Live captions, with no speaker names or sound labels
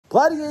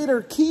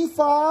Gladiator key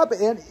fob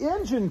and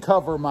engine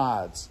cover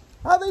mods.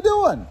 How they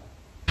doing?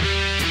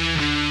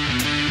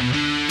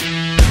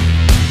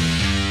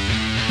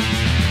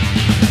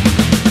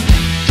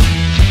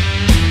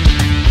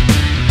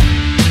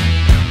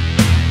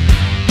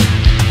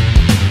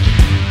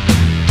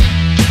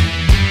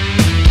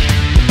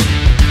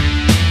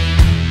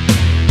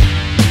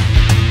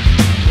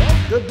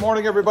 Good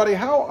morning, everybody.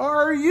 How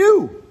are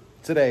you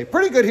today?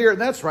 Pretty good here, and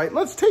that's right.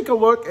 Let's take a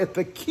look at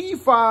the key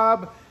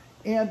fob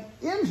and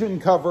engine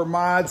cover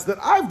mods that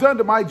I've done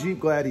to my Jeep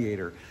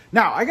Gladiator.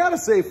 Now, I gotta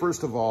say,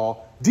 first of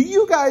all, do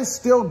you guys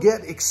still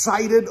get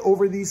excited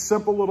over these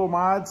simple little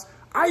mods?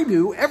 I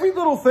do. Every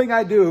little thing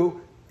I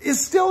do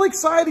is still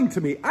exciting to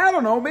me. I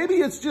don't know, maybe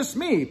it's just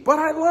me, but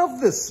I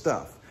love this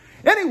stuff.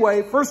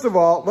 Anyway, first of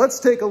all, let's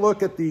take a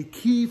look at the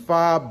key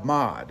fob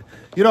mod.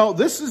 You know,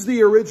 this is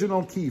the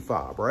original key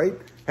fob, right?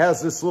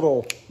 Has this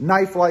little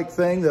knife-like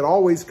thing that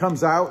always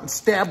comes out and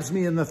stabs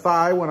me in the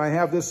thigh when I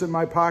have this in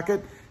my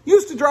pocket.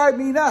 Used to drive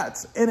me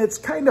nuts, and it's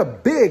kind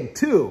of big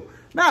too.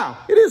 Now,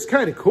 it is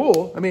kind of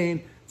cool. I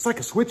mean, it's like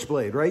a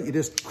switchblade, right? You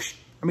just,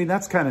 I mean,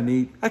 that's kind of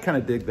neat. I kind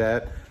of dig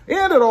that.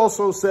 And it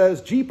also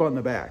says Jeep on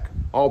the back,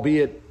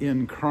 albeit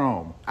in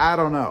chrome. I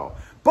don't know.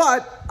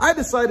 But I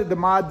decided to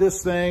mod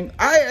this thing.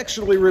 I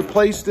actually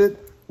replaced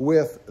it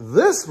with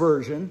this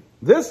version.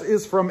 This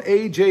is from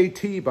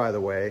AJT, by the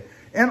way.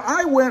 And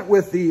I went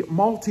with the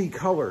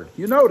multicolored.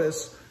 You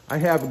notice I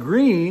have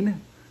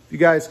green. If you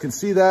guys can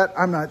see that,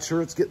 I'm not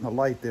sure it's getting the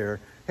light there.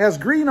 It has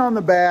green on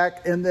the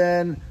back and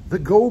then the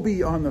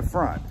goby on the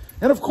front.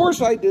 And of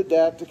course I did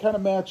that to kind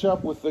of match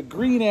up with the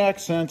green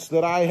accents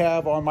that I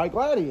have on my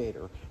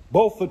Gladiator.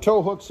 Both the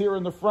tow hooks here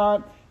in the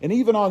front and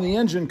even on the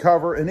engine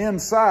cover and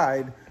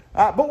inside.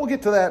 But we'll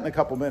get to that in a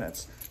couple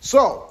minutes.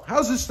 So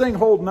how's this thing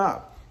holding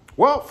up?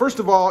 Well, first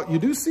of all, you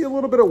do see a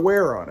little bit of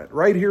wear on it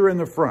right here in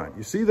the front.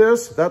 You see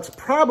this? That's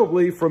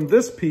probably from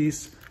this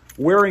piece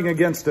wearing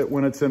against it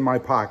when it's in my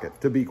pocket,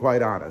 to be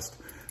quite honest.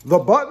 The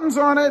buttons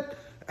on it,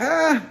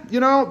 you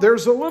know,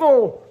 there's a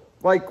little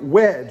like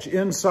wedge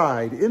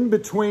inside in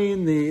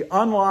between the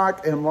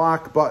unlock and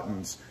lock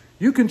buttons.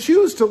 You can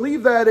choose to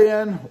leave that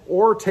in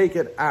or take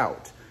it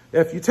out.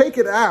 If you take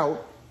it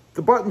out,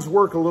 the buttons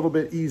work a little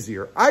bit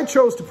easier. I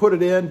chose to put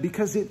it in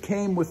because it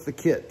came with the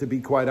kit, to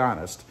be quite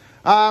honest.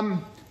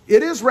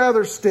 It is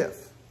rather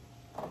stiff.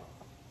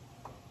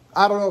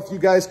 I don't know if you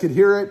guys could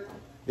hear it.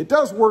 It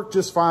does work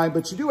just fine,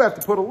 but you do have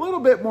to put a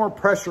little bit more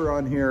pressure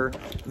on here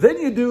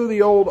than you do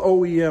the old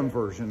OEM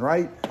version,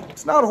 right?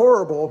 It's not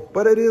horrible,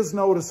 but it is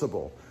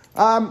noticeable.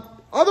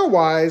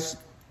 Otherwise,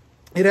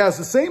 it has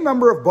the same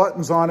number of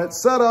buttons on it,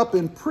 set up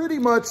in pretty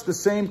much the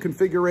same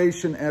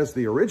configuration as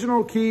the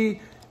original key,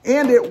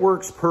 and it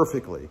works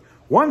perfectly.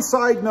 One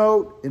side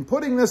note, in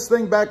putting this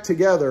thing back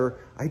together,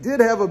 I did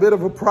have a bit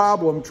of a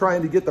problem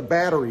trying to get the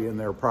battery in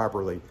there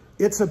properly.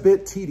 It's a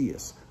bit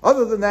tedious.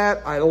 Other than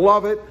that, I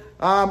love it.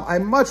 I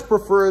much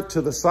prefer it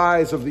to the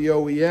size of the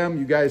OEM.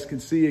 You guys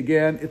can see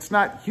again, it's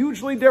not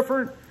hugely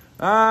different,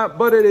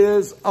 but it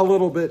is a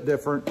little bit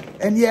different.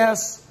 And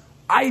yes,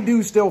 I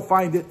do still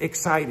find it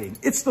exciting.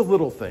 It's the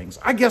little things.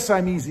 I guess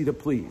I'm easy to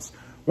please.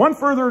 One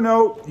further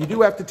note, you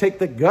do have to take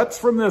the guts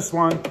from this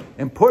one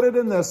and put it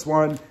in this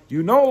one.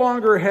 You no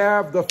longer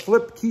have the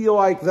flip key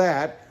like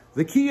that.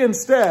 The key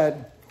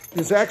instead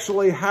is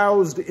actually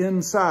housed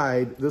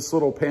inside this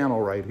little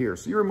panel right here.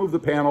 So you remove the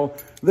panel,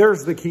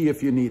 there's the key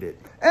if you need it.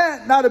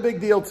 Not a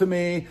big deal to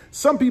me.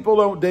 Some people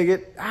don't dig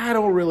it. I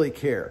don't really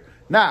care.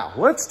 Now,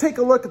 let's take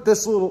a look at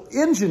this little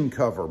engine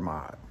cover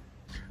mod.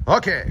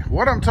 Okay,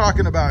 what I'm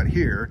talking about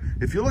here,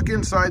 if you look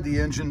inside the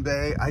engine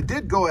bay, I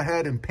did go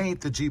ahead and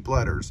paint the Jeep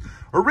letters.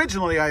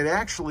 Originally, I'd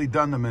actually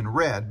done them in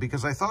red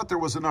because I thought there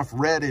was enough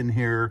red in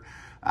here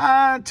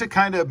to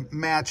kind of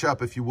match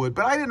up, if you would,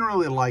 but I didn't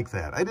really like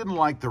that. I didn't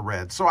like the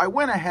red. So I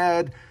went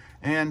ahead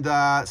and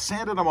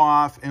sanded them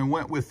off and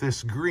went with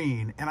this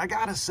green. And I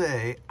gotta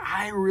say,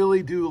 I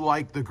really do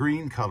like the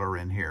green color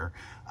in here.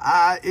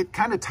 It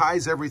kind of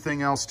ties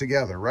everything else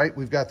together, right?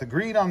 We've got the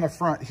green on the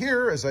front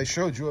here, as I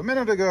showed you a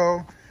minute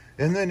ago.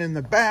 And then in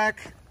the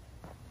back,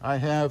 I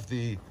have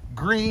the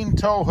green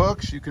tow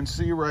hooks, you can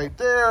see right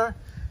there.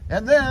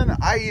 And then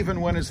I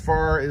even went as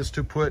far as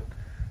to put,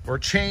 or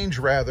change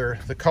rather,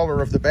 the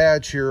color of the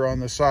badge here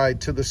on the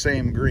side to the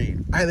same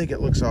green. I think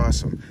it looks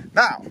awesome.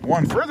 Now,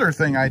 one further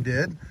thing I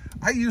did,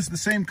 I used the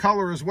same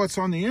color as what's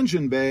on the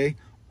engine bay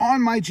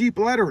on my Jeep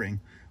lettering.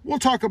 We'll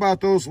talk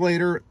about those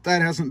later.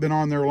 That hasn't been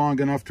on there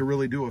long enough to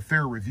really do a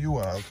fair review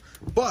of.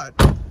 But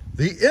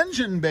the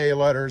engine bay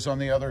letters, on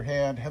the other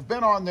hand, have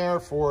been on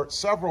there for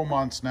several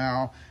months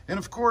now. And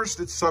of course,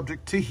 it's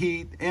subject to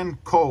heat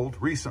and cold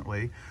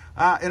recently.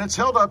 And it's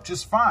held up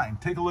just fine.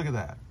 Take a look at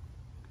that.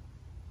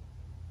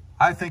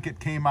 I think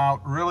it came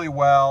out really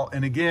well.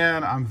 And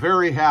again, I'm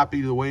very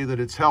happy the way that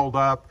it's held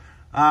up.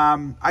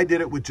 I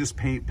did it with just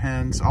paint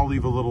pens. I'll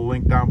leave a little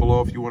link down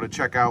below if you want to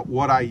check out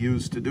what I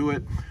used to do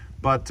it.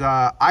 But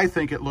I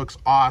think it looks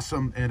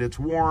awesome and it's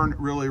worn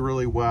really,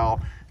 really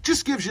well.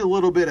 Just gives you a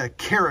little bit of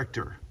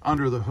character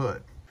under the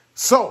hood.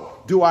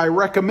 So, do I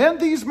recommend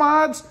these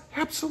mods?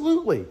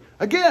 Absolutely.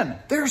 Again,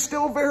 they're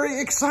still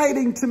very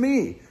exciting to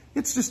me.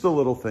 It's just a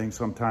little thing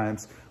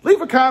sometimes. Leave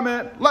a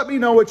comment. Let me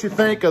know what you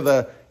think of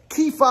the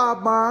key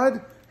fob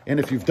mod. And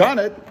if you've done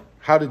it,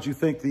 how did you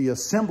think the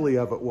assembly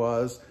of it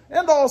was?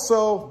 And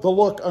also the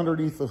look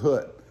underneath the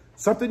hood.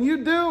 Something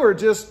you do or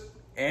just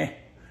eh?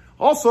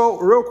 Also,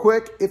 real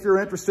quick, if you're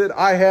interested,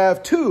 I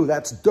have two,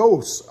 that's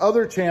dose,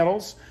 other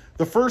channels.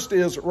 The first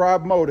is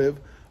Rob Motive,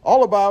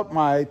 all about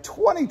my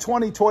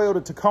 2020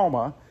 Toyota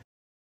Tacoma.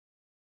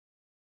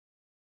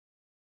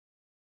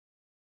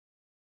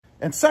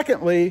 And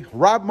secondly,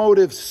 Rob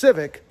Motive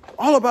Civic,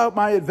 all about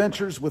my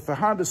adventures with the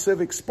Honda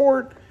Civic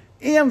Sport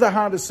and the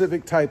Honda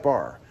Civic Type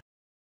R.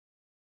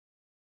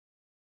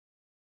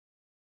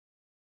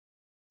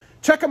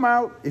 Check them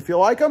out. If you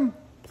like them,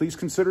 please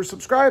consider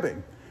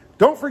subscribing.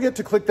 Don't forget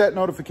to click that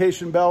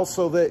notification bell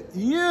so that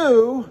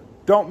you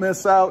don't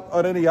miss out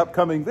on any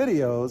upcoming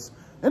videos.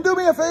 And do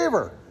me a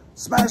favor,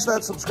 smash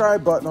that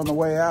subscribe button on the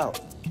way out.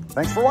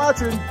 Thanks for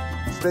watching.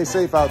 Stay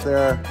safe out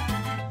there.